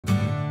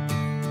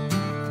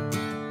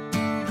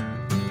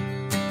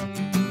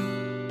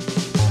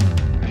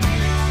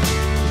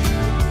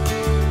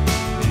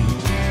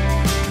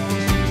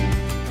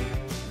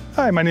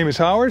Hi, my name is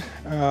Howard.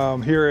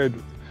 I'm here at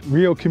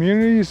Rio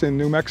Communities in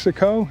New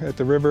Mexico at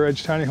the River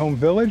Edge Tiny Home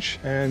Village,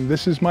 and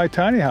this is my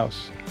tiny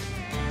house.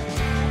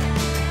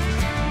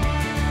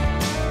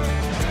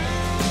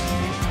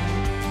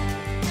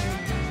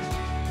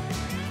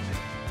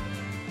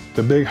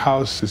 The big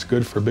house is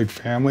good for big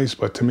families,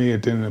 but to me,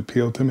 it didn't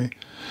appeal to me.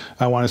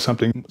 I wanted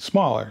something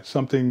smaller,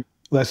 something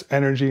less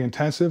energy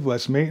intensive,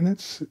 less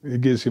maintenance. It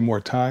gives you more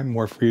time,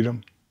 more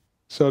freedom.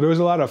 So there was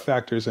a lot of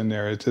factors in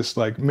there. It just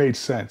made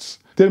sense.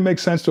 Didn't make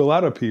sense to a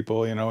lot of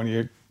people, you know, when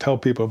you tell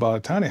people about a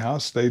tiny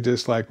house, they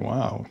just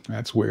wow,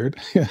 that's weird.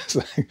 It's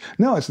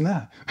no, it's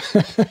not.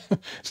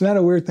 It's not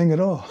a weird thing at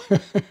all.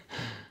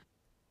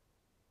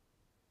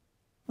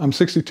 I'm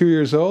 62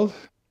 years old,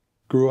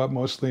 grew up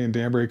mostly in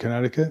Danbury,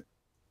 Connecticut.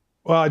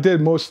 Well, I did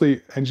mostly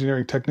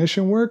engineering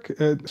technician work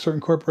at certain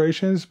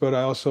corporations, but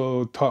I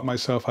also taught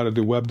myself how to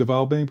do web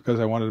developing because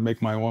I wanted to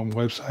make my own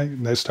website.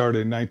 And that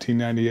started in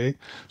 1998.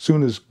 As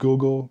soon as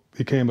Google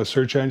became a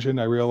search engine,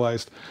 I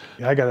realized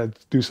I got to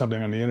do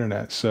something on the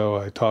internet. So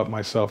I taught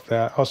myself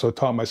that. Also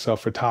taught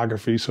myself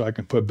photography so I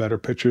can put better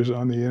pictures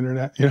on the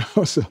internet, you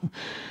know. So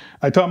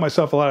I taught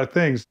myself a lot of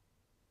things.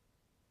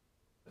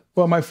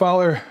 Well, my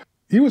father,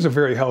 he was a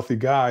very healthy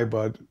guy,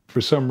 but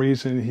for some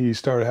reason he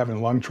started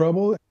having lung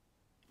trouble.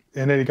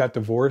 And then he got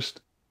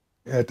divorced.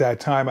 At that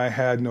time, I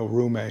had no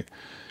roommate.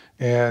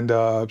 And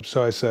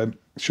so I said,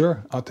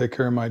 sure, I'll take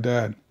care of my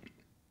dad.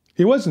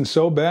 He wasn't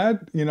so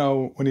bad, you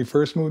know, when he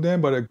first moved in,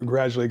 but it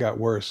gradually got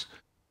worse.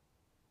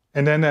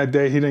 And then that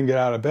day, he didn't get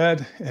out of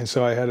bed. And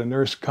so I had a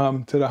nurse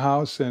come to the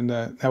house, and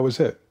that was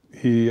it.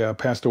 He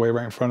passed away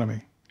right in front of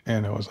me.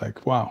 And I was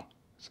like, wow,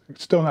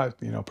 still not,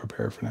 you know,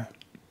 prepared for that.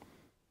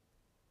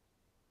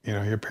 You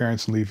know, your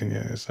parents leaving you,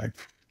 it's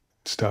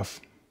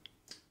tough.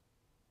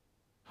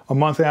 A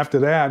month after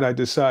that, I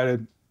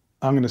decided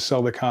I'm going to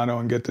sell the condo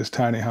and get this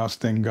tiny house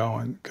thing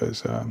going.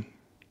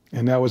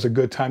 And that was a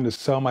good time to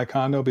sell my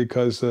condo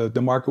because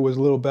the market was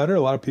a little better. A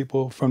lot of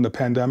people from the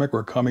pandemic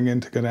were coming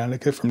into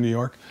Connecticut from New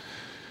York.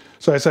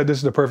 So I said, this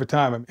is the perfect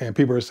time. And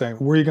people were saying,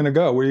 where are you going to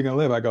go? Where are you going to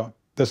live? I go,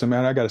 doesn't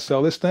matter. I got to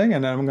sell this thing,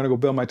 and then I'm going to go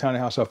build my tiny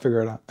house. I'll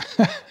figure it out.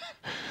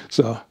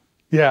 So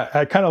yeah,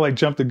 I kind of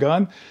jumped the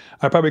gun.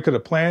 I probably could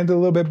have planned a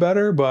little bit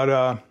better,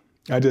 but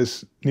I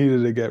just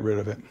needed to get rid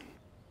of it.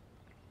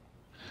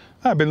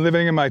 I've been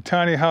living in my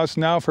tiny house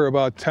now for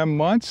about 10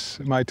 months.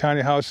 My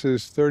tiny house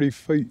is 30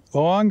 feet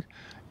long,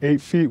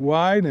 8 feet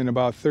wide, and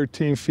about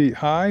 13 feet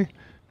high.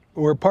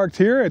 We're parked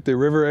here at the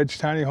River Edge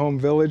Tiny Home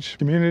Village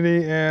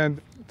community,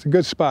 and it's a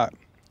good spot.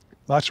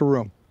 Lots of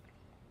room.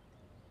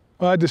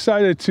 Well, I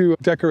decided to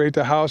decorate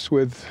the house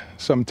with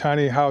some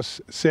tiny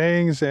house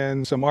sayings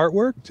and some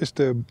artwork just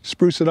to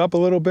spruce it up a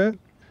little bit.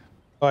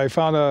 I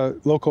found a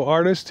local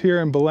artist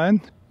here in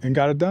Belen and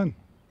got it done.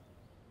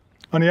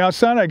 On the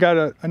outside, I got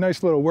a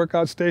nice little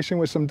workout station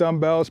with some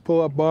dumbbells,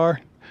 pull-up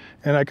bar,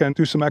 and I can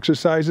do some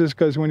exercises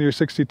because when you're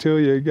 62,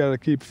 you got to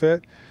keep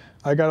fit.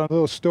 I got a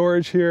little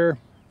storage here,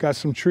 got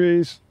some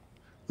trees,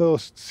 little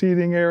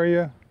seating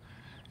area.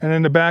 And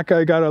in the back,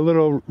 I got a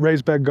little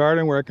raised bed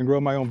garden where I can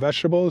grow my own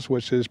vegetables,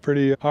 which is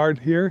pretty hard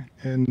here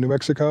in New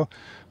Mexico.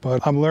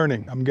 But I'm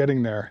learning, I'm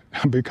getting there.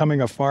 I'm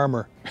becoming a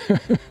farmer.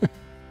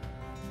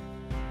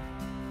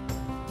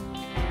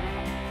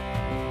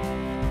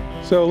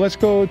 So let's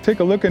go take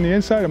a look in the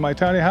inside of my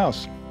tiny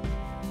house.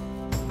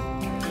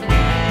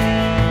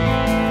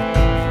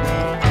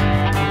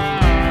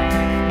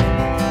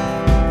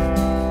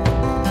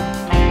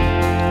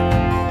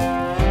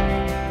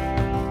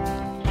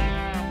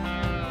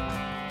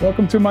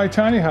 Welcome to my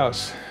tiny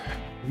house.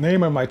 The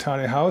name of my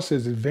tiny house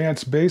is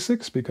Advanced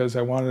Basics because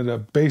I wanted the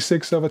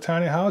basics of a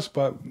tiny house,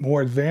 but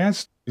more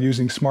advanced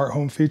using smart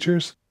home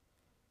features.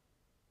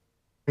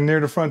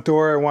 Near the front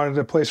door, I wanted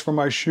a place for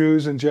my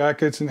shoes and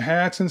jackets and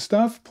hats and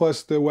stuff,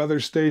 plus the weather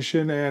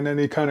station and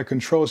any kind of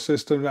control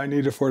system that I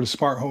needed for the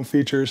smart home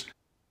features.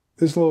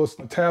 This little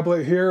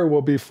tablet here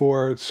will be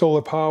for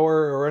solar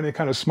power or any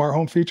kind of smart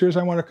home features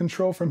I want to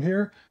control from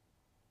here.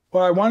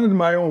 Well, I wanted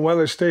my own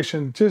weather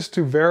station just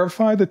to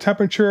verify the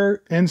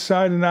temperature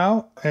inside and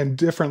out and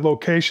different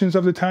locations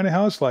of the tiny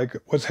house, like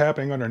what's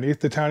happening underneath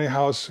the tiny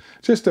house,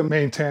 just to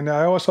maintain that.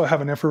 I also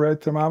have an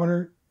infrared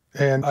thermometer.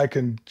 And I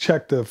can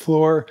check the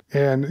floor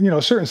and, you know,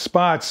 certain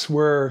spots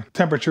where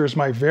temperatures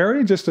might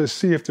vary just to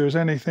see if there's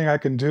anything I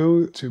can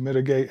do to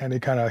mitigate any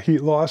kind of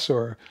heat loss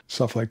or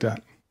stuff like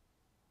that.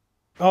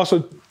 I also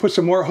put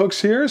some more hooks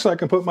here so I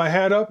can put my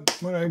hat up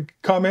when I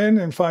come in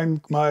and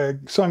find my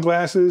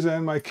sunglasses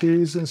and my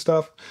keys and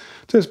stuff.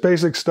 Just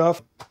basic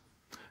stuff.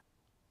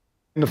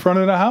 In the front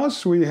of the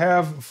house, we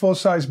have a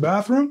full-size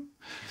bathroom.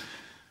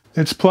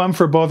 It's plumbed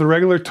for both a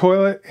regular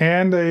toilet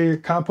and a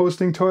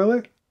composting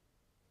toilet.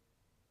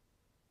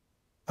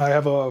 I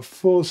have a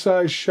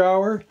full-size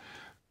shower,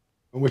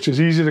 which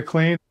is easy to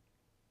clean.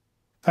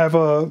 I have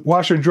a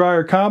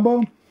washer-dryer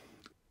combo.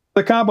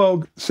 The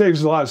combo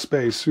saves a lot of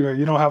space.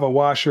 You don't have a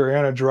washer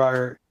and a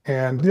dryer.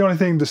 And the only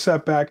thing to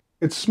set back,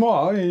 it's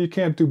small. You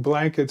can't do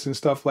blankets and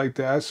stuff like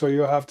that, so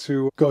you'll have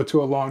to go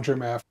to a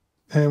laundromat.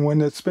 And when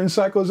the spin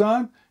cycle's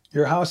on,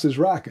 your house is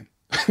rocking.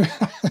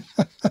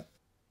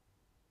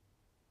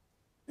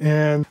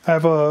 And I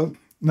have a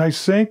nice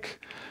sink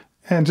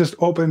and just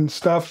open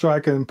stuff so I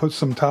can put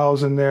some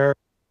towels in there.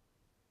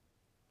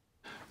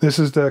 This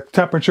is the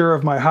temperature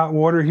of my hot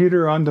water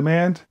heater on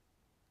demand.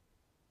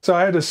 So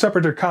I had a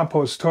separator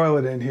compost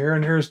toilet in here,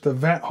 and here's the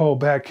vent hole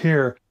back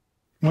here.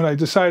 When I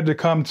decided to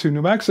come to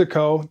New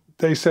Mexico,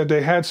 they said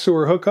they had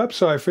sewer hookups,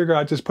 so I figured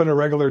I'd just put a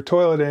regular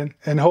toilet in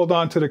and hold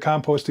on to the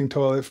composting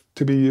toilet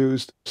to be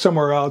used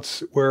somewhere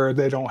else where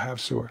they don't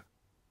have sewer.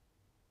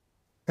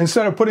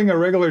 Instead of putting a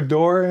regular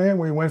door in,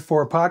 we went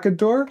for a pocket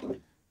door,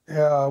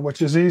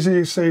 which is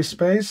easy, saves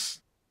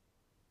space.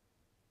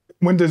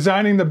 When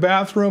designing the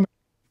bathroom,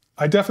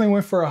 I definitely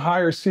went for a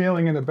higher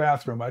ceiling in the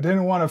bathroom. I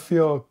didn't want to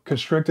feel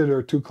constricted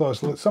or too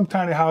close. Some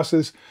tiny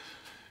houses,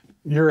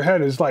 your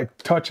head is like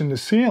touching the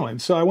ceiling.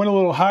 So I went a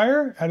little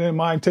higher. I didn't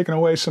mind taking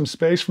away some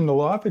space from the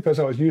loft because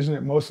I was using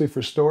it mostly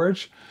for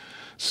storage.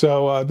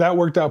 So that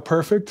worked out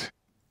perfect.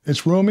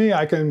 It's roomy.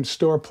 I can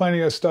store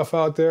plenty of stuff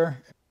out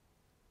there.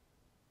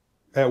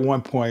 At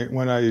one point,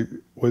 when I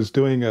was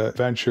doing a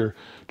venture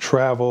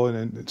travel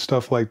and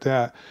stuff like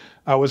that,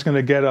 I was going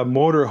to get a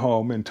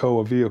motorhome and tow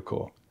a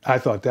vehicle. I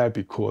thought that'd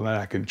be cool. Then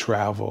I can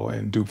travel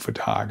and do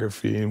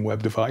photography and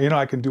web development. You know,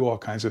 I can do all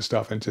kinds of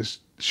stuff and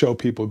just show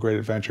people great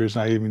adventures.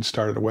 And I even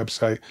started a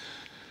website.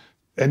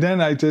 And then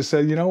I just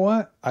said, you know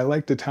what? I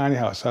like the tiny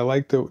house. I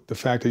like the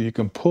fact that you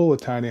can pull a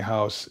tiny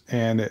house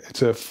and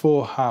it's a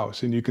full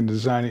house and you can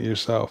design it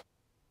yourself.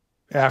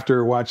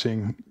 After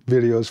watching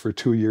videos for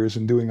 2 years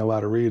and doing a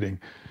lot of reading,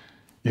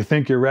 you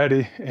think you're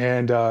ready,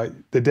 and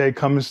the day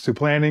comes to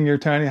planning your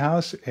tiny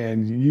house,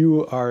 and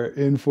you are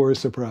in for a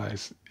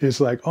surprise. It's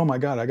like, oh my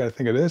God, I got to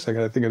think of this, I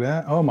got to think of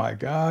that, oh my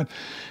God.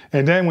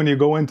 And then when you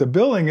go into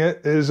building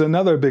it is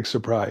another big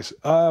surprise.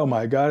 Oh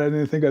my God, I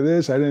didn't think of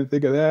this, I didn't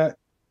think of that.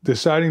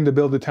 Deciding to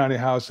build a tiny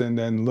house and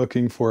then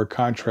looking for a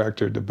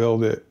contractor to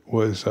build it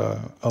was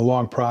a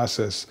long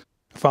process.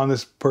 I found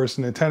this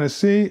person in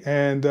Tennessee,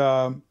 and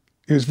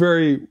he was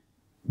very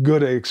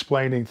good at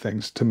explaining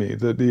things to me,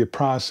 the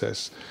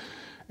process.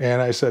 And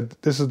I said,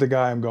 this is the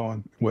guy I'm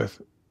going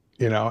with,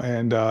 you know,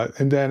 and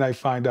then I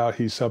find out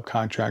he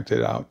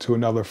subcontracted out to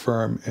another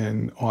firm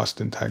in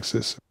Austin,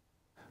 Texas.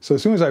 So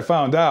as soon as I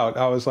found out,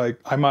 I was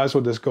like, I might as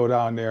well just go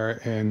down there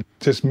and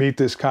just meet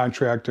this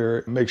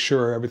contractor, make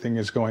sure everything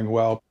is going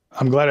well.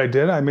 I'm glad I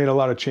did. I made a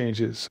lot of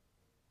changes.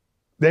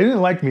 They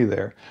didn't like me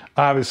there,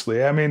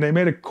 obviously. I mean, they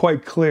made it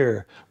quite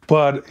clear.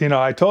 But, you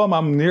know, I told them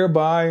I'm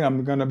nearby.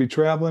 I'm going to be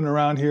traveling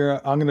around here.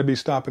 I'm going to be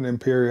stopping in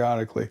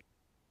periodically.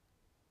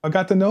 I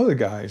got to know the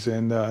guys,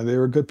 and they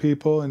were good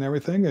people and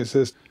everything. It's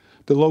just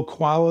the low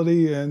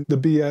quality and the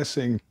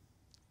BSing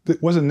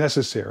that wasn't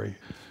necessary.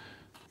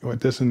 It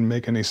doesn't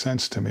make any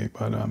sense to me,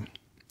 but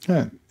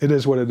yeah, it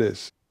is what it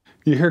is.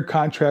 You hear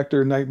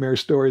contractor nightmare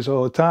stories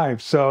all the time.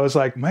 So it's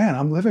like, man,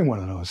 I'm living one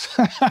of those.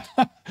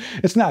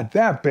 It's not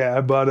that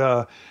bad,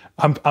 but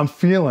I'm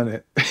feeling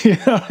it. You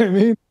know what I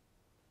mean?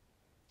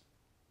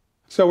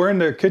 So we're in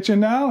the kitchen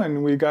now,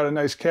 and we got a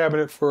nice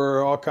cabinet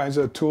for all kinds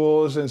of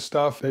tools and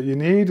stuff that you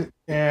need.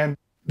 And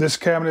this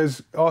cabinet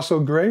is also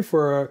great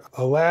for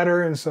a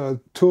ladder and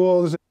some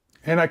tools.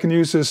 And I can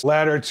use this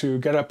ladder to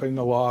get up in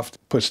the loft,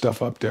 put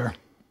stuff up there.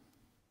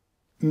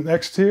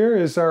 Next here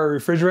is our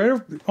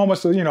refrigerator,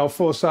 almost, you know,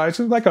 full size.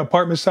 It's like an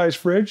apartment-sized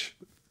fridge,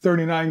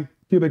 39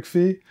 cubic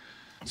feet.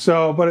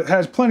 So, but it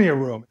has plenty of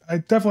room. I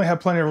definitely have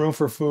plenty of room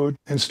for food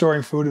and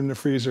storing food in the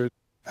freezer.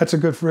 That's a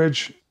good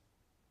fridge.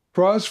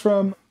 Across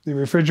from the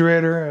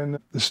refrigerator and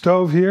the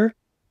stove here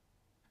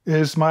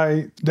is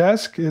my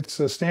desk. It's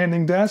a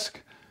standing desk.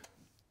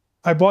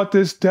 I bought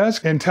this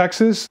desk in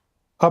Texas.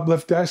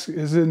 Uplift Desk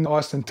is in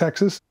Austin,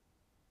 Texas.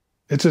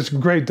 It's a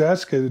great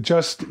desk. It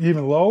adjusts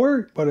even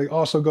lower, but it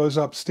also goes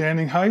up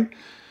standing height,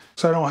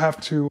 so I don't have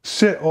to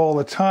sit all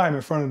the time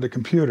in front of the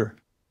computer.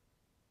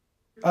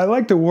 I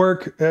like to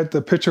work at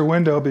the picture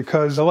window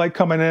because the light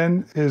coming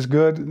in is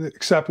good,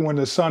 except when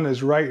the sun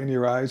is right in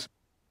your eyes.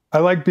 I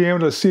like being able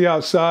to see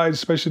outside,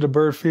 especially the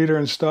bird feeder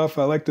and stuff.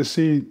 I like to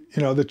see,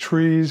 you know, the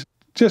trees,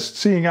 just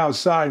seeing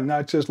outside,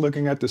 not just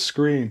looking at the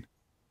screen.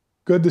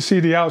 Good to see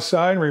the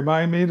outside and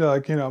remind me to,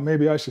 like, you know,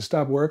 maybe I should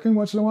stop working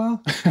once in a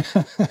while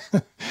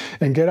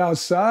and get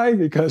outside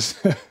because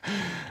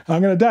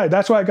I'm going to die.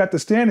 That's why I got the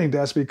standing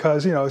desk,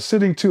 because, you know,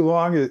 sitting too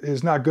long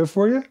is not good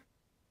for you.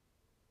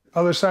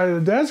 Other side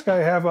of the desk, I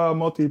have a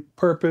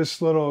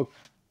multi-purpose little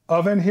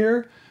oven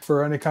here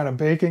for any kind of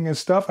baking and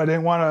stuff. I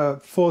didn't want a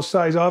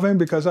full-size oven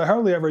because I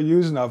hardly ever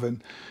use an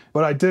oven,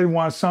 but I did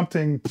want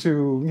something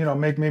to, you know,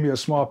 make maybe a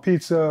small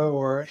pizza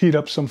or heat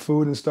up some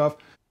food and stuff.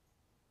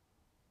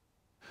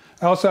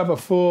 I also have a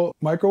full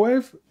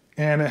microwave,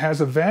 and it has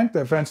a vent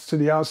that vents to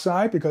the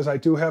outside because I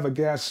do have a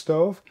gas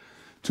stove,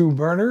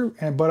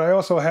 2-burner, but I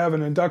also have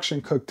an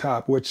induction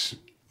cooktop, which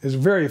is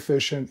very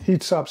efficient,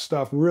 heats up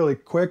stuff really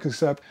quick,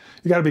 except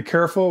you got to be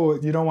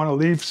careful. You don't want to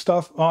leave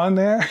stuff on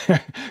there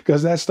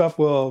because that stuff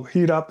will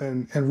heat up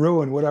and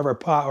ruin whatever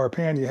pot or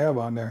pan you have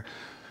on there.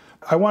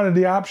 I wanted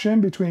the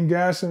option between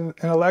gas and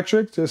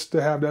electric, just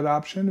to have that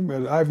option,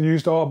 but I've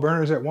used all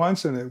burners at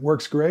once and it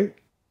works great.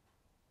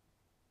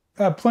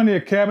 I have plenty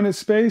of cabinet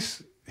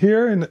space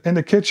here in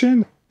the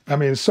kitchen. I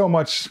mean, so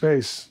much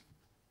space.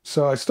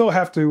 So I still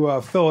have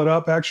to fill it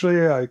up,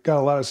 actually. I got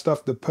a lot of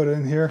stuff to put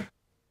in here.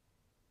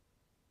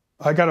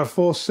 I got a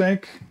full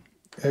sink,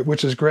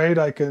 which is great.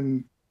 I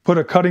can put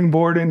a cutting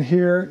board in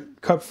here,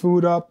 cut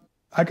food up.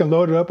 I can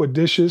load it up with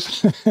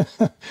dishes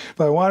if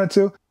I wanted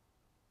to.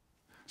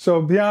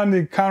 So beyond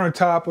the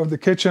countertop of the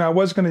kitchen, I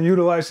was going to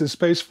utilize this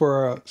space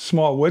for a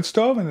small wood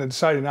stove, and I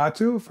decided not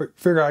to.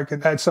 Figure I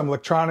could add some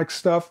electronic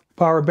stuff,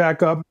 power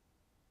backup,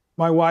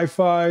 my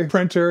Wi-Fi,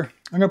 printer.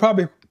 I'm going to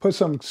probably put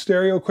some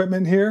stereo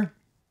equipment here.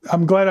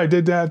 I'm glad I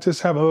did that,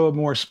 just have a little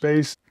more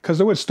space, because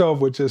the wood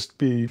stove would just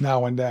be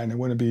now and then. It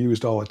wouldn't be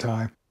used all the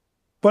time.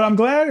 But I'm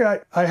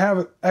glad I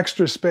have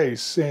extra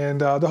space.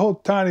 And the whole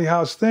tiny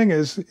house thing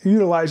is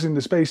utilizing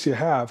the space you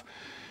have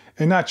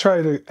and not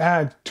try to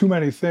add too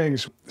many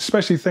things,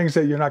 especially things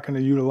that you're not going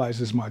to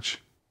utilize as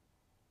much.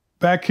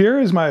 Back here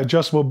is my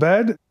adjustable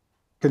bed. I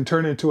can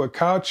turn it into a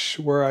couch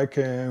where I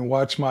can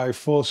watch my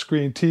full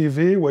screen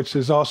TV, which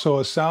is also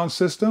a sound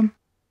system.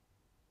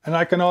 And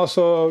I can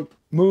also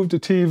move the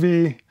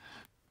TV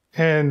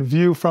and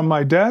view from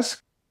my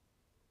desk.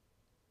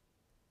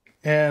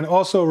 And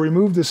also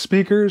remove the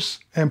speakers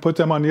and put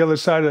them on the other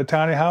side of the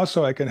tiny house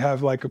so I can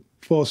have like a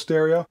full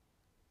stereo.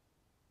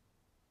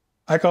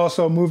 I can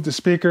also move the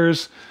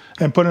speakers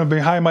and put them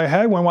behind my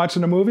head when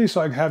watching a movie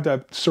so I can have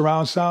that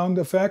surround sound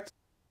effect.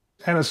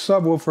 And a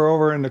subwoofer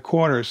over in the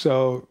corner,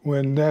 so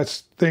when that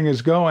thing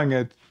is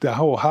going, the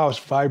whole house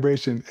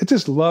vibration, I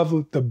just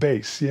love the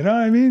bass, you know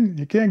what I mean?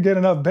 You can't get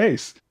enough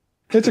bass.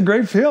 It's a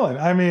great feeling.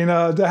 I mean,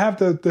 to have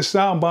the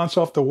sound bounce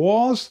off the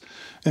walls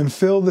and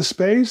fill the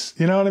space,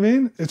 you know what I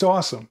mean? It's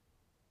awesome.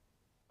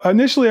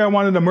 Initially, I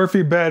wanted a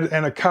Murphy bed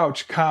and a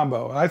couch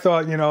combo. I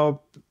thought, you know,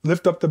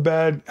 lift up the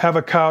bed, have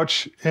a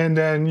couch, and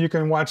then you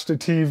can watch the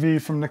TV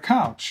from the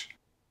couch.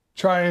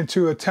 Trying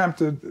to attempt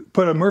to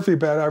put a Murphy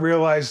bed, I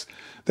realized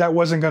that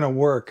wasn't going to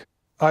work.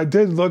 I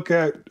did look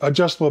at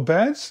adjustable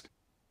beds.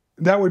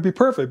 That would be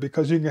perfect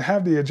because you can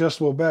have the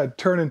adjustable bed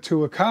turn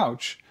into a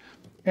couch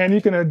and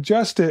you can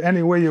adjust it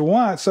any way you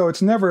want, so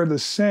it's never the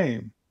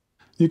same.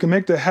 You can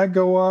make the head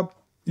go up,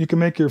 you can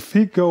make your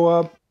feet go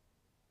up.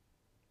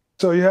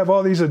 So you have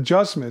all these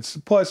adjustments.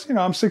 Plus, you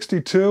know, I'm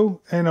 62,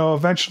 you know,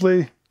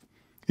 eventually,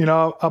 you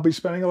know, I'll be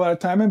spending a lot of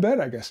time in bed,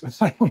 I guess.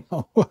 I don't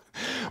know.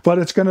 But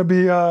it's going to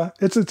be,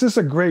 it's just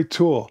a great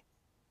tool.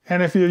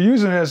 And if you're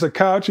using it as a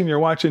couch and you're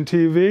watching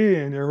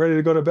TV and you're ready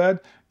to go to bed,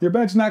 your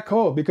bed's not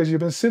cold because you've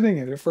been sitting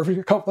in it for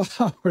a couple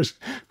of hours,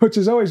 which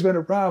has always been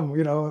a problem,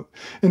 you know,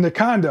 in the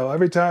condo.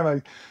 Every time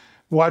I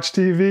watch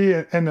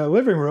TV in the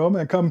living room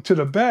and come to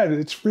the bed,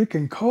 it's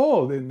freaking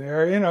cold in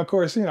there. You know, of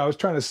course, you know, I was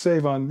trying to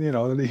save on, you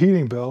know, the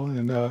heating bill.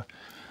 And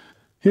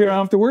here I don't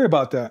have to worry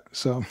about that.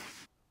 So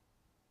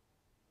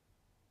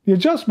the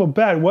adjustable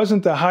bed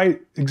wasn't the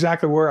height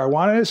exactly where I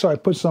wanted it, so I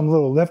put some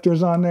little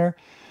lifters on there.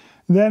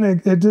 Then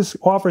it just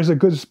offers a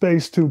good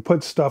space to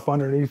put stuff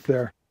underneath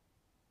there.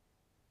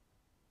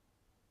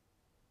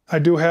 I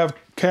do have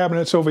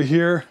cabinets over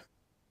here,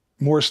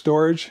 more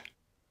storage.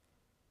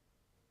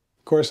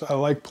 Of course, I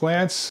like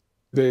plants.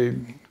 They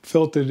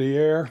filter the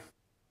air,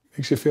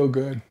 makes you feel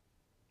good.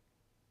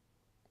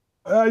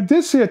 I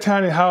did see a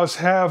tiny house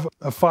have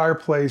a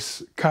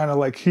fireplace kind of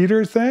like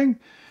heater thing,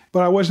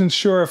 but I wasn't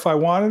sure if I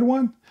wanted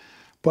one.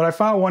 But I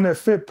found one that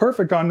fit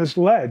perfect on this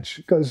ledge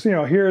because, you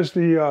know, here's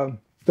the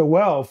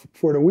well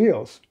for the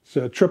wheels. It's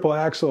a triple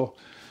axle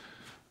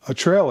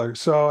trailer.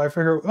 So I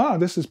figured, oh,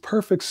 this is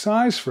perfect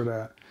size for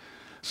that.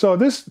 So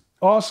this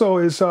also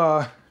is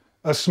a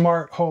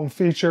smart home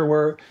feature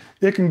where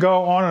it can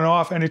go on and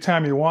off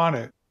anytime you want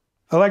it.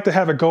 I like to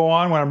have it go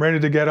on when I'm ready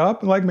to get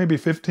up, like maybe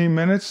 15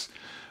 minutes.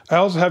 I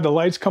also have the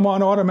lights come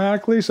on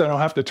automatically, so I don't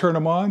have to turn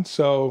them on.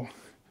 So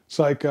it's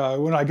like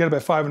when I get up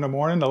at 5 in the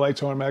morning, the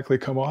lights automatically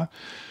come on.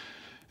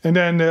 And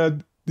then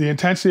the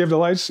intensity of the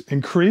lights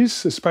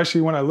increase,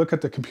 especially when I look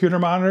at the computer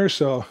monitor,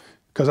 so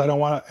because I don't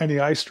want any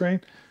eye strain.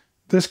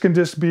 This can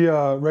just be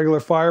a regular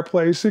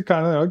fireplace. It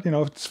kind of, you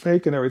know, it's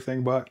fake and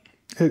everything, but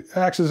it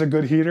acts as a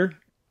good heater.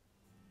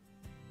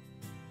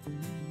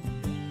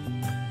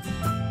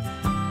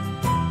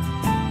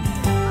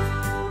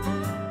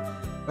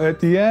 At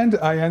the end,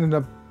 I ended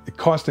up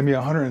costing me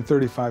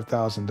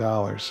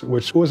 $135,000,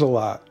 which was a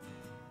lot.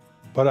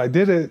 But I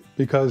did it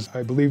because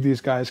I believe these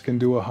guys can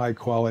do a high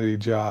quality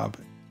job.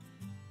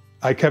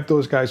 I kept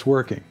those guys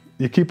working.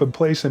 You keep a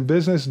place in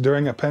business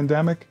during a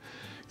pandemic,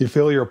 you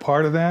feel you're a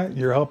part of that,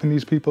 you're helping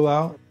these people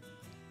out.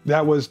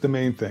 That was the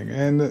main thing.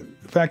 And the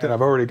fact that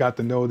I've already got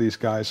to know these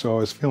guys, so I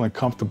was feeling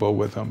comfortable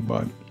with them.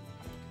 But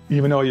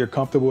even though you're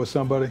comfortable with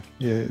somebody,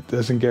 it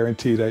doesn't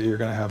guarantee that you're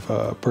gonna have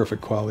a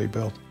perfect quality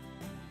build.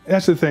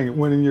 That's the thing,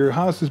 when your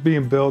house is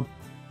being built,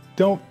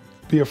 don't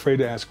be afraid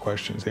to ask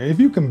questions. If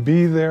you can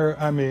be there,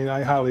 I mean,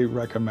 I highly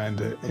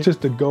recommend it.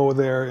 Just to go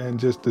there and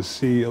just to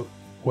see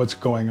what's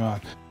going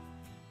on.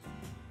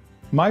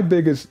 My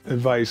biggest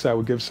advice I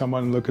would give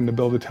someone looking to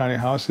build a tiny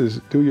house is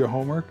do your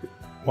homework,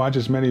 watch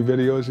as many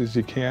videos as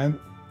you can,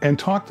 and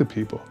talk to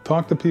people.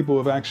 Talk to people who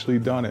have actually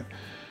done it,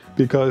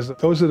 because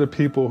those are the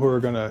people who are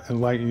gonna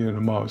enlighten you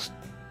the most.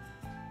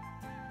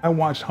 I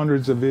watched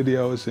hundreds of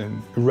videos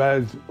and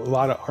read a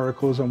lot of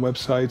articles on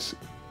websites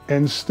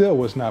and still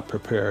was not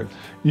prepared.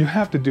 You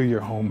have to do your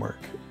homework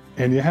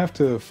and you have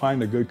to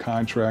find a good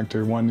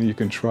contractor, one that you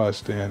can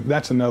trust, and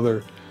that's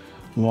another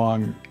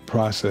long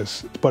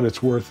process, but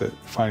it's worth it,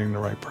 finding the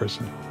right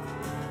person.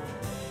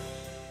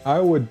 I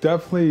would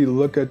definitely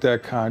look at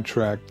that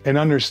contract and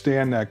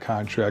understand that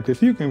contract.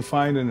 If you can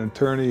find an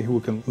attorney who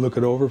can look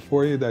it over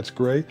for you, that's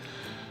great.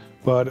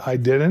 But I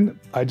didn't.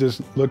 I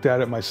just looked at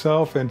it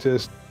myself and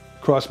just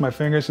crossed my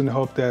fingers and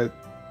hoped that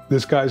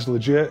this guy's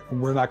legit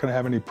and we're not going to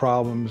have any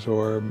problems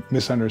or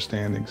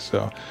misunderstandings.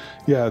 So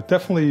yeah,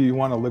 definitely you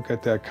want to look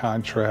at that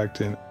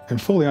contract and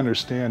fully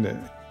understand it,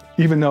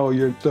 even though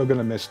you're still going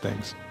to miss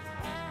things.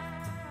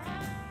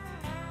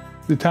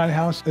 The tiny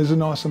house is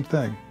an awesome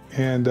thing,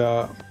 and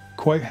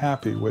quite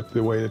happy with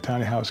the way the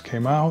tiny house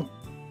came out,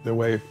 the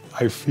way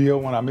I feel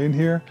when I'm in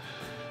here,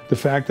 the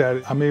fact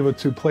that I'm able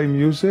to play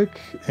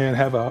music and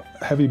have a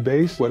heavy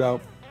bass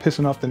without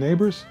pissing off the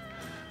neighbors.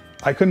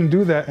 I couldn't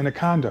do that in a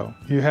condo.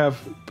 You have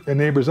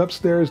neighbors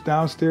upstairs,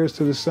 downstairs,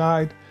 to the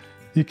side.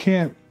 You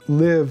can't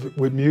live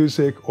with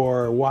music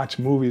or watch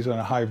movies on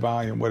a high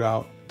volume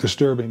without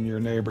disturbing your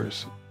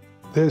neighbors.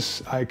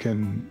 This, I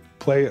can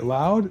play it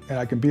loud and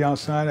I can be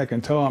outside. I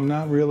can tell I'm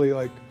not really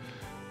like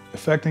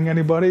affecting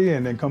anybody,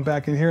 and then come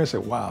back in here and say,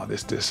 wow,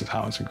 this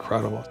sounds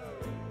incredible.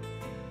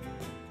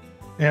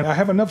 And I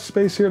have enough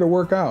space here to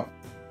work out.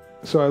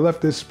 So I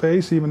left this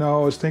space, even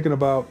though I was thinking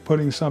about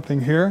putting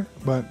something here,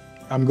 but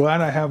I'm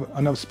glad I have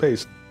enough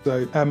space.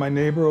 I had my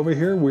neighbor over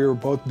here. We were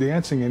both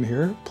dancing in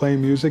here,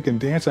 playing music and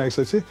dancing. I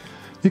said, see,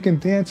 you can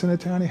dance in a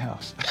tiny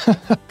house.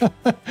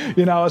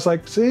 You know, I was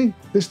like, see,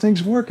 this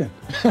thing's working.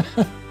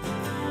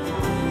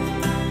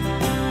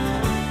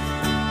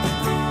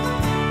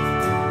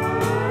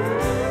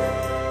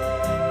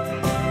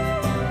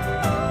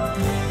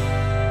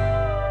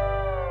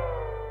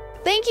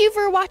 Thank you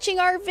for watching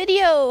our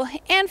video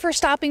and for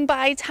stopping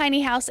by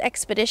Tiny House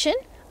Expedition.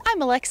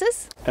 I'm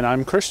Alexis. And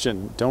I'm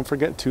Christian. Don't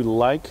forget to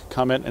like,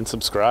 comment, and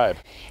subscribe.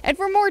 And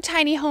for more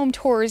tiny home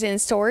tours and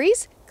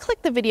stories,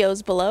 click the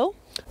videos below.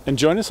 And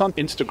join us on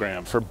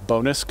Instagram for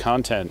bonus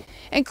content,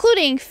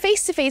 including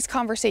face-to-face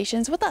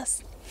conversations with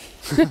us.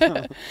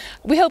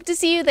 We hope to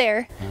see you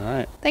there. All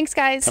right. Thanks,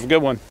 guys. Have a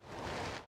good one.